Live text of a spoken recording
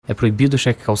É proibido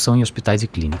cheque caução em hospitais e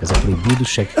clínicas. É proibido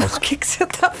cheque caução. O que você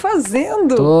tá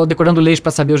fazendo? Tô decorando leis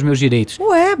pra saber os meus direitos.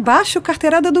 Ué, baixa o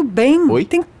Carteirada do Bem. Oi?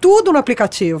 Tem tudo no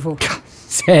aplicativo.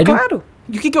 Sério? Claro.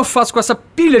 E o que eu faço com essa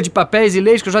pilha de papéis e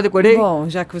leis que eu já decorei? Bom,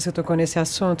 já que você tocou nesse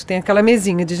assunto, tem aquela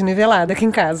mesinha desnivelada aqui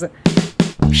em casa.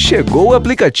 Chegou o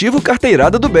aplicativo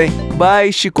Carteirada do Bem.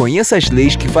 Baixe, conheça as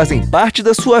leis que fazem parte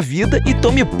da sua vida e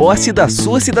tome posse da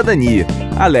sua cidadania.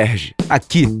 Alerj,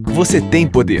 aqui você tem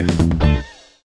poder.